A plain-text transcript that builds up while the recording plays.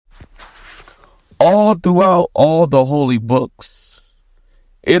all throughout all the holy books,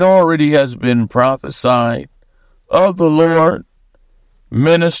 it already has been prophesied of the Lord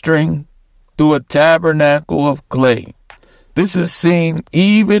ministering through a tabernacle of clay. This is seen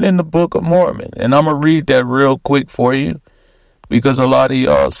even in the Book of Mormon. And I'm going to read that real quick for you because a lot of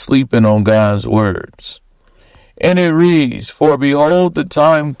y'all are sleeping on God's words. And it reads, "For behold, the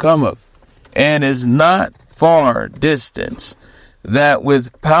time cometh, and is not far distant, that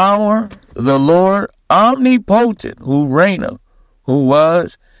with power the Lord omnipotent, who reigneth, who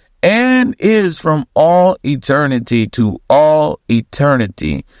was, and is from all eternity to all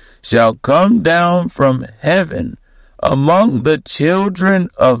eternity, shall come down from heaven among the children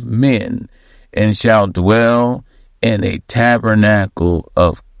of men, and shall dwell in a tabernacle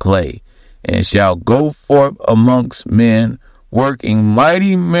of clay, and shall go forth amongst men, working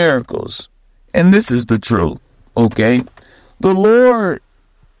mighty miracles." And this is the truth, okay? The Lord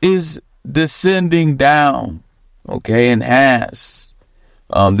is descending down, okay, and has.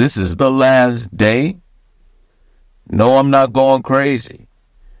 This is the last day. No, I'm not going crazy.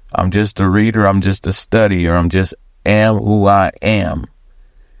 I'm just a reader. I'm just a studier. I'm just am who I am.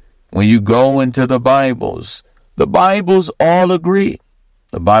 When you go into the Bibles all agree.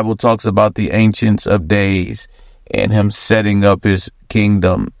 The Bible talks about the ancients of days and him setting up his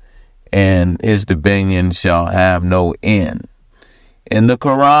kingdom, and his dominion shall have no end. In the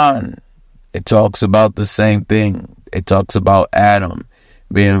Quran, it talks about the same thing. It talks about Adam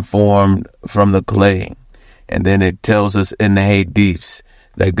being formed from the clay. And then it tells us in the Hadiths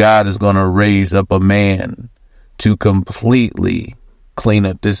that God is going to raise up a man to completely clean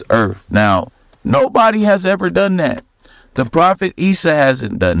up this earth. Now, nobody has ever done that. The prophet Isa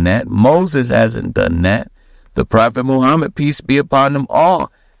hasn't done that. Moses hasn't done that. The prophet Muhammad, peace be upon them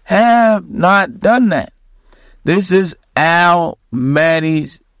all, have not done that. This is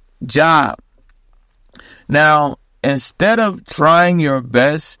Al-Mahdi's job. Now, instead of trying your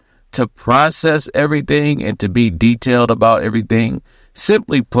best to process everything and to be detailed about everything,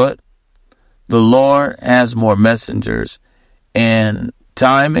 simply put, the Lord has more messengers, and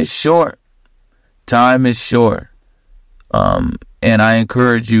time is short. Time is short. And I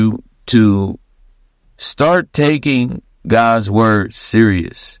encourage you to start taking God's word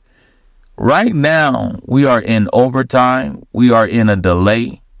serious. Right now, we are in overtime. We are in a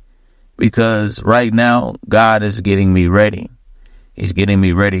delay because right now, God is getting me ready. He's getting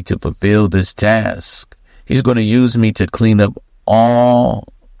me ready to fulfill this task. He's going to use me to clean up all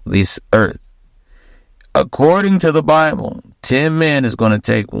this earth. According to the Bible, 10 men is going to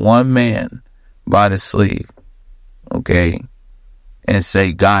take one man by the sleeve, okay, and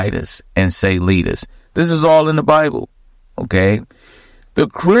say, guide us, and say, lead us. This is all in the Bible, okay? The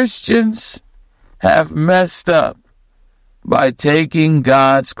Christians have messed up by taking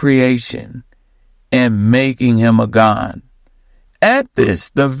God's creation and making him a God. At this,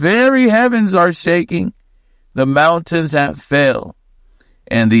 the very heavens are shaking, the mountains have fell,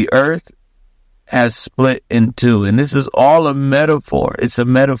 and the earth has split in two. And this is all a metaphor. It's a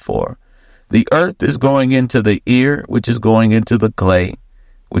metaphor. The earth is going into the ear, which is going into the clay,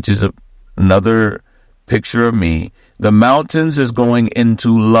 which is another picture of me. The mountains is going into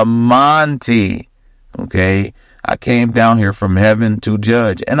Lamonti. Okay. I came down here from heaven to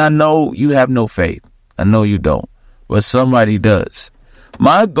judge. And I know you have no faith. I know you don't, but somebody does.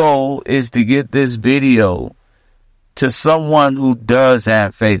 My goal is to get this video to someone who does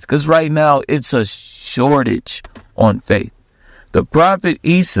have faith, because right now it's a shortage on faith. The prophet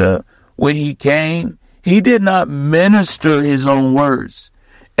Isa, when he came, he did not minister his own words.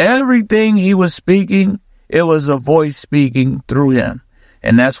 Everything he was speaking, it was a voice speaking through him.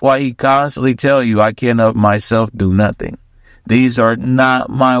 And that's why he constantly tell you, I can of myself do nothing. These are not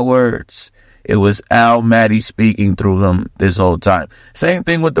my words. It was Al-Mahdi speaking through him this whole time. Same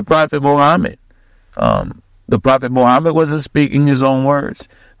thing with the prophet Muhammad. The prophet Muhammad wasn't speaking his own words.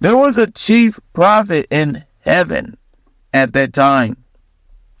 There was a chief prophet in heaven at that time,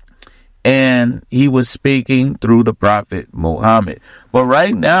 and he was speaking through the prophet Muhammad. But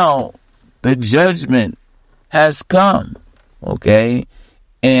right now, the judgment has come, okay?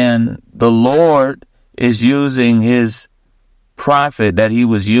 And the Lord is using his prophet that he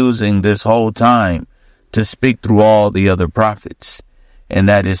was using this whole time to speak through all the other prophets, and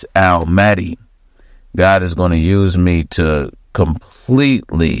that is Al-Mahdi. God is going to use me to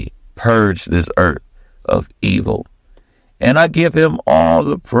completely purge this earth of evil. And I give him all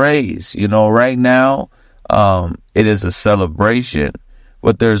the praise. You know, right now, it is a celebration,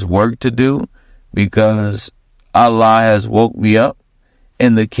 but there's work to do because Allah has woke me up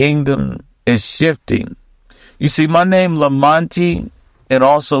and the kingdom is shifting. You see, my name Lamonti it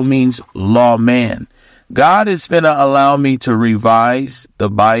also means lawman. God is going to allow me to revise the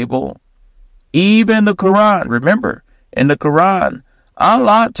Bible, even the Quran. Remember, in the Quran,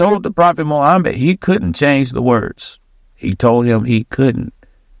 Allah told the Prophet Muhammad he couldn't change the words. He told him he couldn't.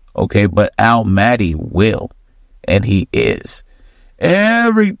 Okay, but Almighty will, and he is.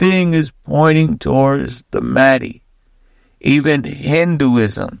 Everything is pointing towards the Mahdi. Even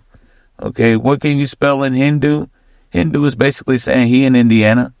Hinduism. Okay, what can you spell in Hindu? Hindu is basically saying he in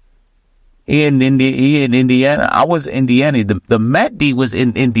Indiana. He in Indiana. I was Indiana. The Mahdi was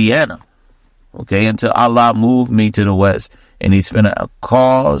in Indiana. Okay, until Allah moved me to the west, and he's gonna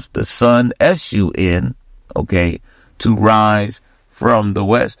cause the sun, S-U-N, okay, to rise from the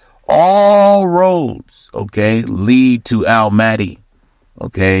west. All roads, okay, lead to Al-Mahdi.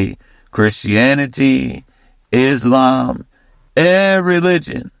 Okay, Christianity, Islam, every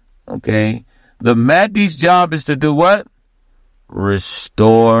religion. Okay, the Mahdi's job is to do what?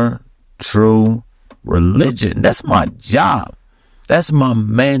 Restore true religion. That's my job. That's my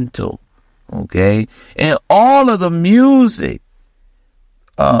mantle. Okay, and all of the music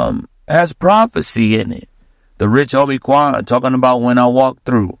has prophecy in it. The rich homie Quan talking about when I walk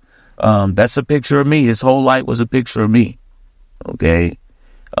through. That's a picture of me. His whole life was a picture of me. Okay,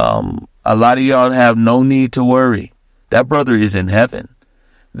 a lot of y'all have no need to worry. That brother is in heaven.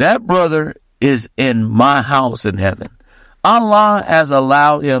 That brother is in my house in heaven. Allah has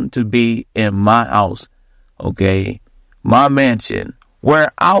allowed him to be in my house. Okay, my mansion,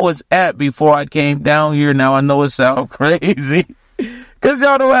 where I was at before I came down here. Now I know it sounds crazy because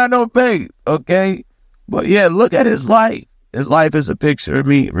y'all don't have no faith, okay? But yeah, look at his life. His life is a picture of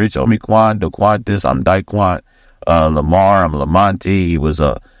me. Rich homie Quan, DeQuantis, I'm Daquan. Lamar, I'm Lamonte. He was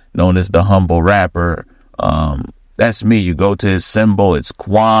known as the humble rapper. That's me. You go to his symbol, it's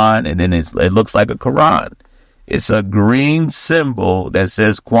Quan, and then it looks like a Quran. It's a green symbol that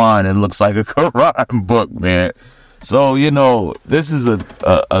says Quan and looks like a Quran book, man. So, you know, this is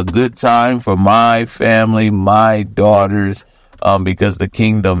a good time for my family, my daughters, because the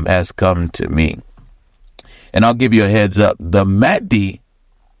kingdom has come to me. And I'll give you a heads up. The Mahdi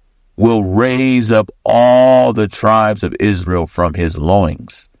will raise up all the tribes of Israel from his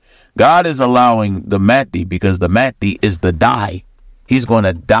loins. God is allowing the Mahdi because the Mahdi is the dye. He's going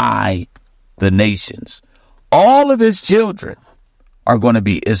to dye the nations. All of his children are going to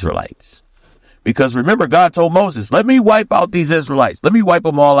be Israelites. Because remember, God told Moses, let me wipe out these Israelites. Let me wipe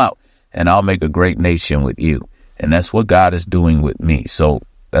them all out. And I'll make a great nation with you. And that's what God is doing with me. So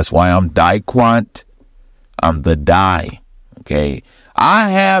that's why I'm Daquant. I'm the dye. Okay. I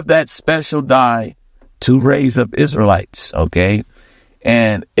have that special dye to raise up Israelites. Okay.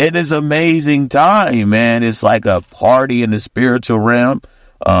 And it is amazing time, man. It's like a party in the spiritual realm.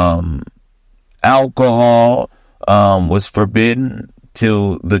 Alcohol was forbidden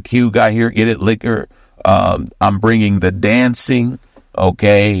till the Q got here. Get it? Liquor. I'm bringing the dancing.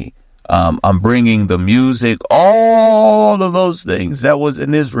 Okay. I'm bringing the music. All of those things that was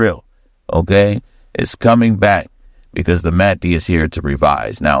in Israel. Okay. It's coming back because the Mahdi is here to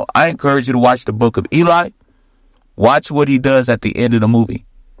revise. Now, I encourage you to watch the book of Eli. Watch what he does at the end of the movie.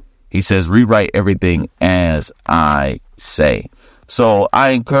 He says, rewrite everything as I say. So I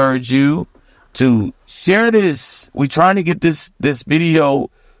encourage you to share this. We're trying to get this video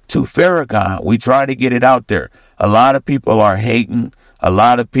to Farrakhan. We try to get it out there. A lot of people are hating. A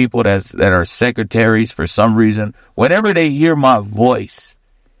lot of people that are secretaries for some reason, whenever they hear my voice,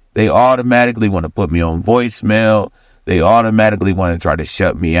 they automatically want to put me on voicemail. They automatically want to try to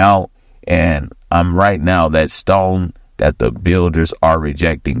shut me out. And I'm right now that stone that the builders are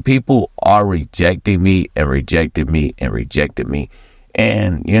rejecting. People are rejecting me and rejecting me and rejecting me.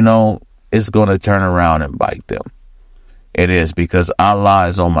 And, you know, it's going to turn around and bite them. It is, because Allah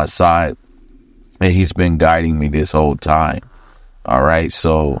is on my side and he's been guiding me this whole time. All right.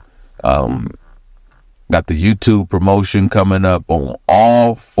 So, got the YouTube promotion coming up on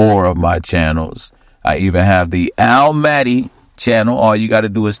all 4 of my channels. I even have the Al-Mahdi channel. All you got to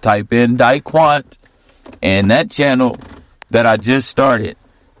do is type in Daquant, and that channel that I just started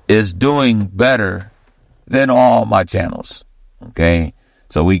is doing better than all my channels. Okay.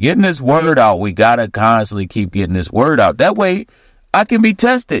 So we getting this word out. We got to constantly keep getting this word out. That way I can be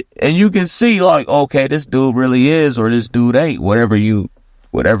tested and you can see like, okay, this dude really is, or this dude ain't, whatever you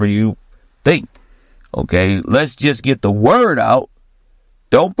think. Okay, let's just get the word out.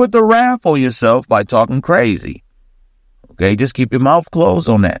 Don't put the wrath on yourself by talking crazy. Okay, just keep your mouth closed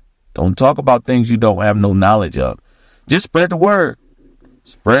on that. Don't talk about things you don't have no knowledge of. Just spread the word.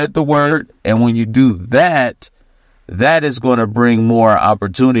 Spread the word. And when you do that, that is going to bring more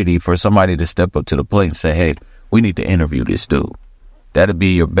opportunity for somebody to step up to the plate and say, hey, we need to interview this dude. That'll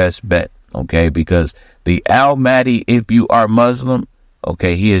be your best bet. Okay. Because the Al-Mahdi, if you are Muslim,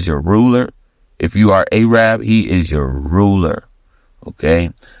 okay, he is your ruler. If you are Arab, he is your ruler.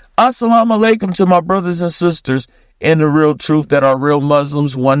 Okay. Assalamu alaikum to my brothers and sisters in the real truth that are real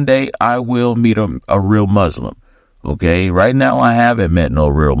Muslims. One day I will meet a real Muslim. Okay. Right now I haven't met no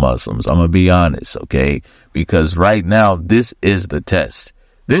real Muslims. I'm going to be honest. Okay. Because right now this is the test.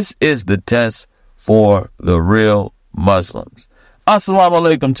 This is the test for the real Muslims. Assalamu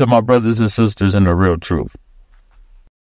alaikum to my brothers and sisters in the real truth.